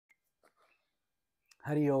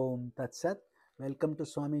Hari Om Tat Sat. Welcome to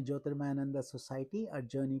Swami Jyotirmayananda Society, a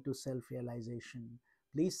journey to self realization.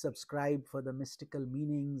 Please subscribe for the mystical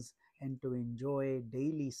meanings and to enjoy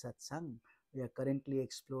daily satsang. We are currently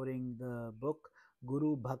exploring the book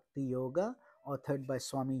Guru Bhakti Yoga, authored by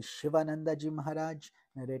Swami Sivanandaji Maharaj,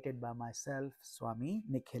 narrated by myself, Swami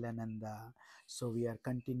Nikhilananda. So, we are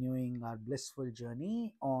continuing our blissful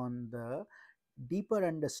journey on the deeper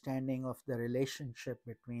understanding of the relationship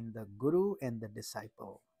between the guru and the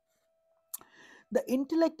disciple. The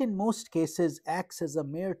intellect, in most cases, acts as a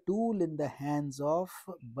mere tool in the hands of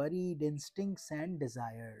buried instincts and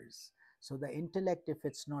desires. So, the intellect, if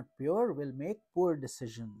it's not pure, will make poor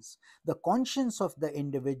decisions. The conscience of the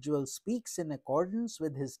individual speaks in accordance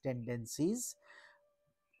with his tendencies,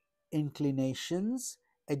 inclinations,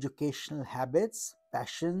 educational habits,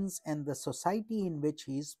 passions, and the society in which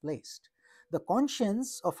he is placed. The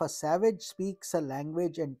conscience of a savage speaks a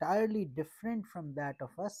language entirely different from that of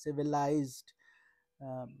a civilized,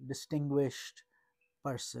 distinguished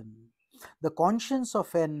person. The conscience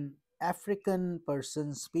of an African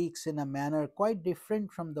person speaks in a manner quite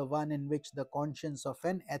different from the one in which the conscience of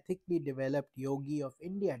an ethically developed yogi of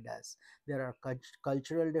India does. There are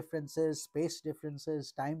cultural differences, space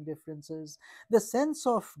differences, time differences. The sense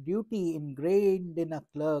of duty ingrained in a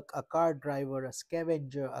clerk, a car driver, a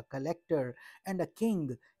scavenger, a collector, and a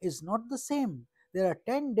king is not the same. There are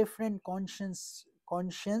 10 different conscience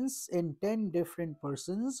in 10 different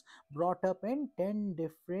persons brought up in 10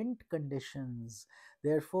 different conditions.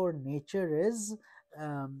 Therefore, nature is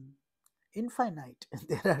infinite.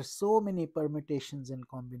 There are so many permutations and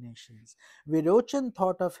combinations. Virochan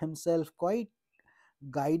thought of himself quite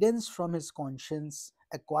guidance from his conscience,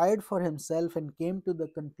 acquired for himself, and came to the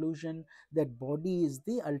conclusion that body is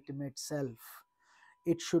the ultimate self.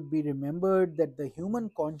 It should be remembered that the human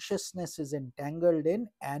consciousness is entangled in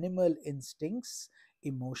animal instincts,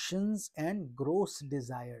 emotions, and gross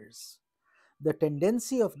desires. The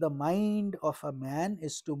tendency of the mind of a man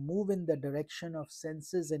is to move in the direction of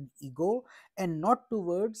senses and ego and not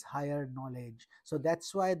towards higher knowledge. So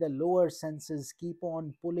that's why the lower senses keep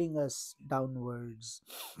on pulling us downwards.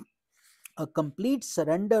 A complete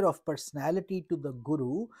surrender of personality to the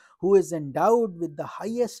Guru, who is endowed with the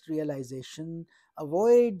highest realization,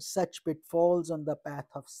 avoids such pitfalls on the path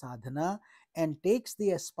of sadhana and takes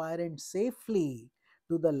the aspirant safely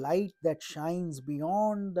to the light that shines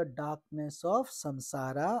beyond the darkness of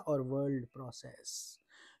samsara or world process.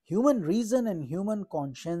 Human reason and human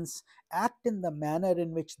conscience act in the manner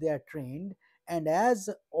in which they are trained, and as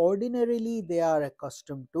ordinarily they are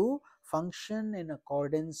accustomed to function in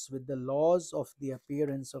accordance with the laws of the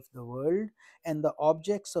appearance of the world and the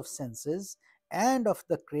objects of senses and of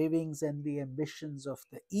the cravings and the ambitions of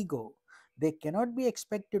the ego. They cannot be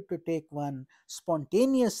expected to take one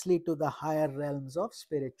spontaneously to the higher realms of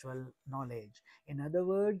spiritual knowledge. In other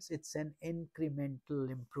words, it's an incremental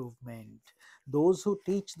improvement. Those who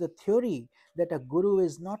teach the theory that a guru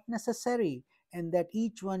is not necessary and that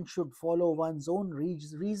each one should follow one's own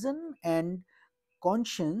reason and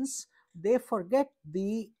conscience, they forget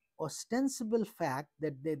the ostensible fact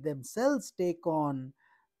that they themselves take on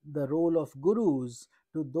the role of gurus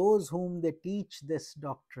to those whom they teach this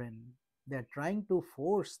doctrine. They're trying to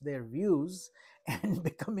force their views and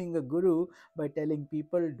becoming a guru by telling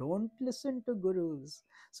people don't listen to gurus.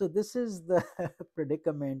 So, this is the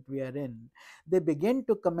predicament we are in. They begin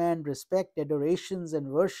to command respect, adorations, and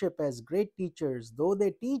worship as great teachers, though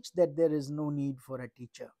they teach that there is no need for a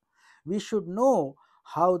teacher. We should know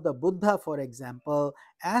how the Buddha, for example,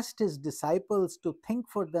 asked his disciples to think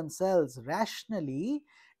for themselves rationally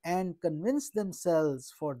and convince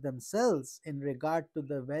themselves for themselves in regard to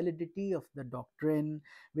the validity of the doctrine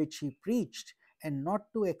which he preached, and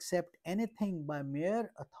not to accept anything by mere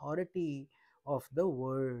authority of the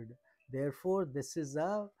word. Therefore, this is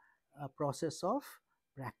a process of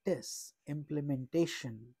practice,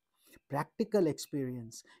 implementation, practical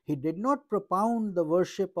experience. He did not propound the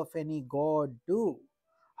worship of any god too.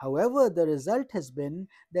 However, the result has been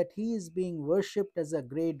that he is being worshipped as a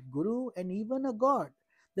great guru and even a god.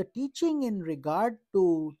 The teaching in regard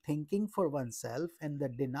to thinking for oneself and the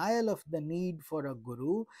denial of the need for a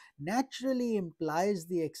guru naturally implies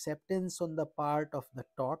the acceptance on the part of the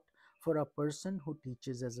taught for a person who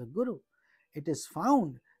teaches as a guru. It is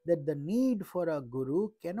found that the need for a guru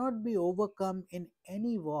cannot be overcome in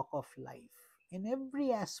any walk of life. In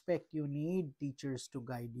every aspect, you need teachers to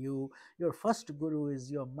guide you. Your first guru is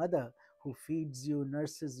your mother, who feeds you,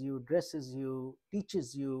 nurses you, dresses you,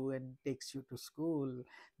 teaches you, and takes you to school,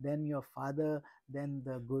 then your father, then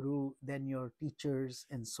the guru, then your teachers,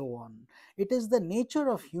 and so on. It is the nature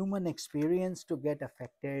of human experience to get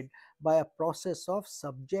affected by a process of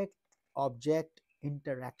subject object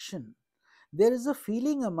interaction. There is a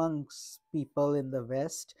feeling amongst people in the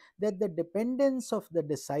West that the dependence of the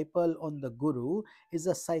disciple on the guru is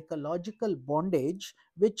a psychological bondage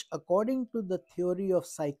which, according to the theory of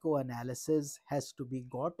psychoanalysis, has to be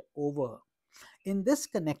got over. In this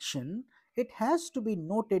connection, it has to be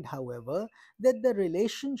noted, however, that the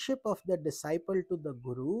relationship of the disciple to the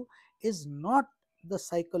guru is not the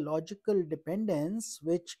psychological dependence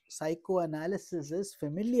which psychoanalysis is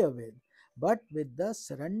familiar with, but with the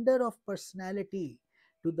surrender of personality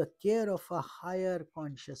to the care of a higher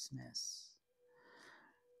consciousness,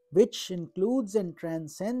 which includes and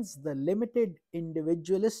transcends the limited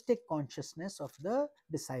individualistic consciousness of the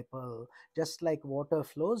disciple. Just like water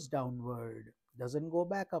flows downward, doesn't go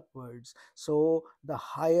back upwards, so the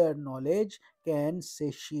higher knowledge can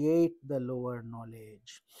satiate the lower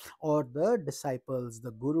knowledge. Or the disciples,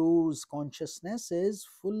 the guru's consciousness is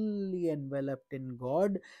fully enveloped in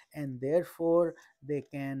God, and therefore they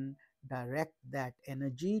can direct that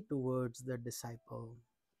energy towards the disciple.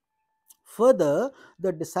 Further,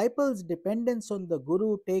 the disciple's dependence on the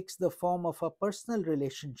guru takes the form of a personal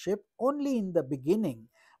relationship only in the beginning,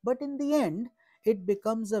 but in the end, it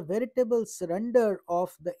becomes a veritable surrender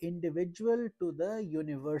of the individual to the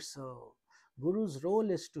universal. Guru's role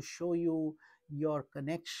is to show you your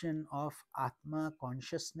connection of Atma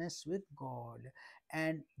consciousness with God,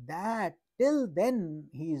 and that till then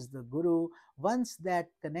he is the Guru. Once that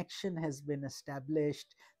connection has been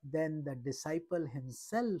established, then the disciple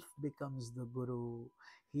himself becomes the guru,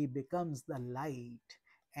 he becomes the light.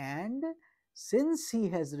 And since he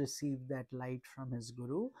has received that light from his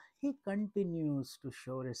guru, he continues to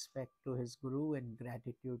show respect to his guru and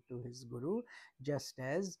gratitude to his guru, just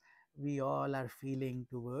as we all are feeling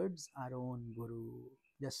towards our own guru,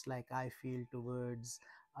 just like I feel towards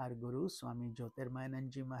our guru Swami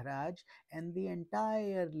Jyotirmayananda Maharaj and the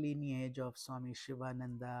entire lineage of Swami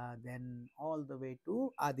Sivananda, then all the way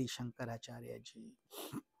to Adi Shankaracharya ji.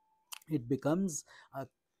 It becomes a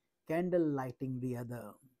candle lighting the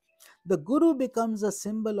other. The guru becomes a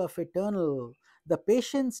symbol of eternal. The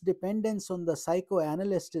patient's dependence on the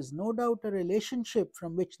psychoanalyst is no doubt a relationship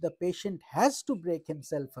from which the patient has to break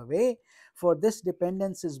himself away, for this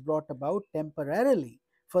dependence is brought about temporarily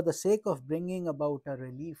for the sake of bringing about a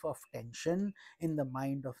relief of tension in the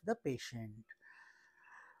mind of the patient.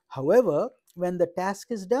 However, when the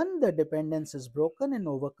task is done, the dependence is broken and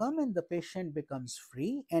overcome, and the patient becomes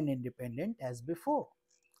free and independent as before.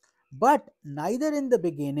 But neither in the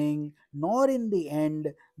beginning nor in the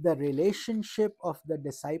end, the relationship of the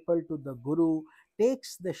disciple to the guru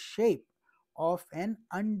takes the shape of an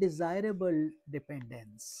undesirable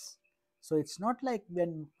dependence. So it's not like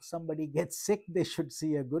when somebody gets sick, they should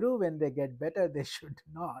see a guru. When they get better, they should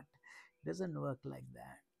not. It doesn't work like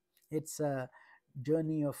that. It's a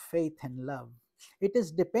journey of faith and love. It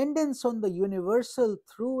is dependence on the universal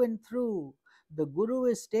through and through. The guru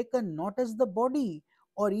is taken not as the body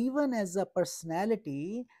or even as a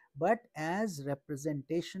personality, but as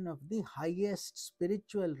representation of the highest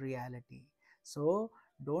spiritual reality. So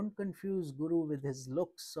don't confuse guru with his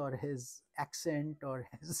looks or his accent or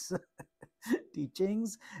his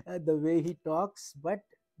teachings, the way he talks, but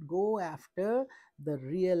go after the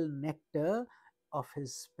real nectar of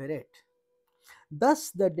his spirit.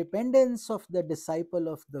 Thus, the dependence of the disciple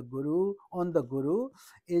of the Guru on the Guru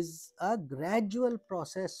is a gradual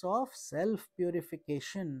process of self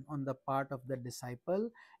purification on the part of the disciple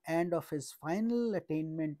and of his final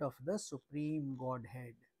attainment of the Supreme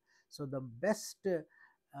Godhead. So, the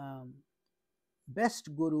um, best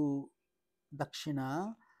Guru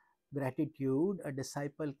Dakshina, gratitude a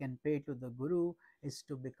disciple can pay to the Guru is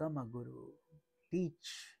to become a Guru.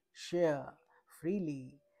 Teach, share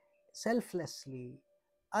freely, selflessly,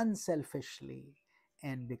 unselfishly,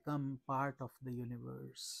 and become part of the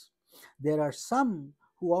universe. There are some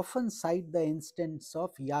who often cite the instance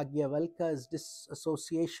of Yagyavalka's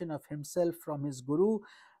disassociation of himself from his guru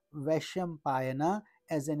Vaishampayana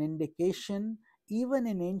as an indication, even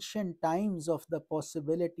in ancient times, of the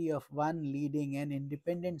possibility of one leading an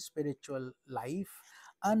independent spiritual life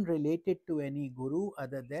unrelated to any guru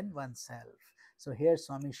other than oneself. So here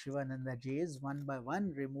Swami Sivanandaji is one by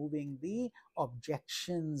one removing the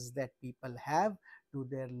objections that people have to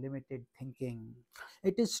their limited thinking.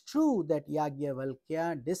 It is true that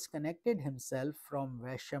Yagyavalkya disconnected himself from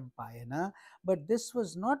Vaishampayana, but this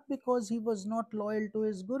was not because he was not loyal to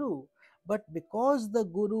his guru, But because the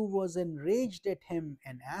Guru was enraged at him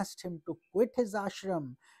and asked him to quit his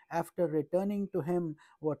ashram after returning to him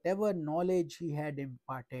whatever knowledge he had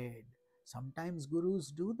imparted. Sometimes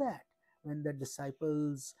Gurus do that when the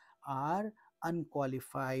disciples are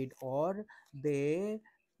unqualified or they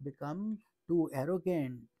become too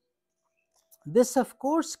arrogant. This, of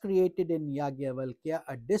course, created in Yagyavalkya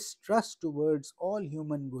a distrust towards all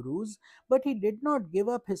human gurus, but he did not give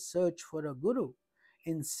up his search for a guru.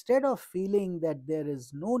 Instead of feeling that there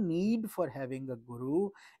is no need for having a guru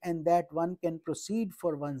and that one can proceed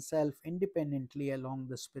for oneself independently along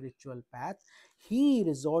the spiritual path, he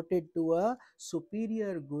resorted to a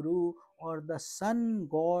superior guru or the sun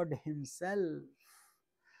god himself.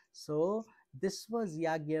 So, this was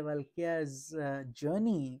Yagyavalkya's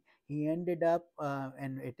journey. He ended up,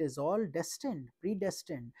 and it is all destined,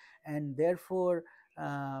 predestined, and therefore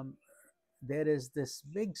there is this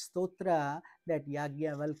big stotra that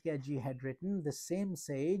Yagyavalkya ji had written, the same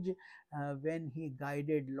sage, when he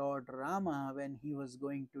guided Lord Rama when he was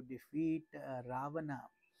going to defeat Ravana.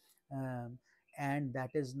 Um, and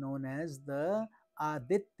that is known as the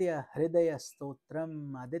Aditya Hridaya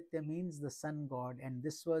Stotram. Aditya means the sun god, and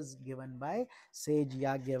this was given by sage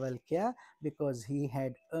Yagyavalkya because he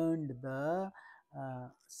had earned the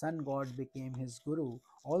sun god became his guru.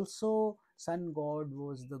 Also, sun god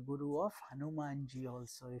was the guru of Hanumanji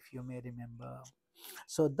also, if you may remember.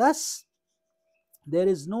 So thus there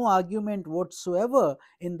is no argument whatsoever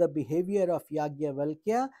in the behavior of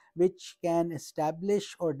Yagyavalkya which can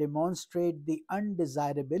establish or demonstrate the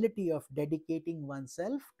undesirability of dedicating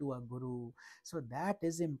oneself to a guru. So that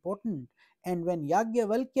is important. And when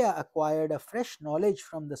Yagyavalkya acquired a fresh knowledge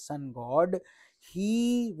from the sun god,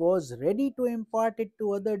 he was ready to impart it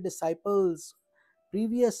to other disciples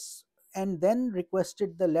previous and then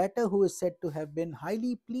requested the latter, who is said to have been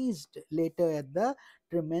highly pleased later at the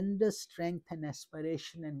tremendous strength and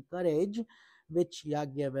aspiration and courage which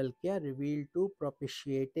Yagyavalkya revealed to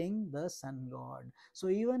propitiating the sun god. So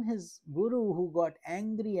even his guru, who got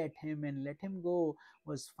angry at him and let him go,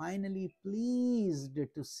 was finally pleased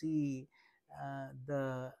to see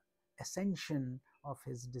the ascension of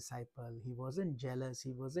his disciple. He wasn't jealous,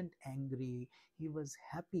 he wasn't angry, he was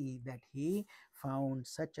happy that he found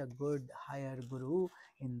such a good higher guru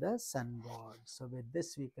in the sun god. So with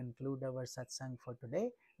this we conclude our satsang for today.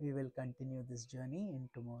 We will continue this journey in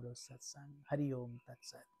tomorrow's satsang. Hari Om Tat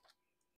Sat.